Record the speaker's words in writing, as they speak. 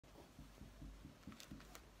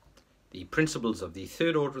the Principles of the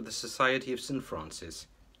Third Order of the Society of St. Francis,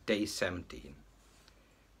 Day 17.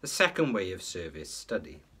 The second way of service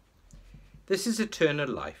study. This is eternal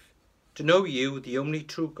life, to know you, the only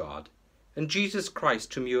true God, and Jesus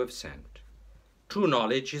Christ whom you have sent. True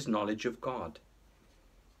knowledge is knowledge of God.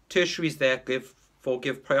 Tertiaries therefore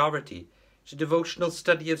give priority to devotional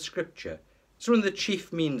study of Scripture as one of the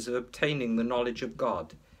chief means of obtaining the knowledge of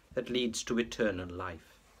God that leads to eternal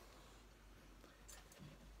life.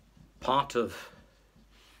 Part of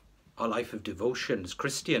our life of devotion as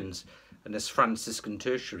Christians and as Franciscan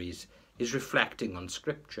tertiaries is reflecting on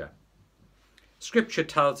Scripture. Scripture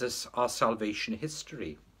tells us our salvation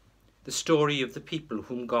history, the story of the people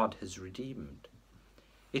whom God has redeemed.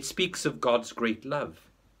 It speaks of God's great love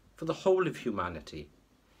for the whole of humanity,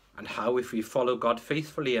 and how if we follow God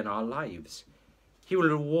faithfully in our lives, he will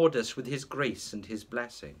reward us with his grace and his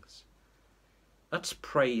blessings. Let's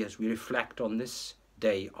pray as we reflect on this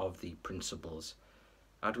day of the principles,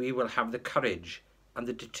 that we will have the courage and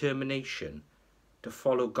the determination to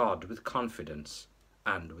follow God with confidence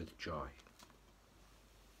and with joy.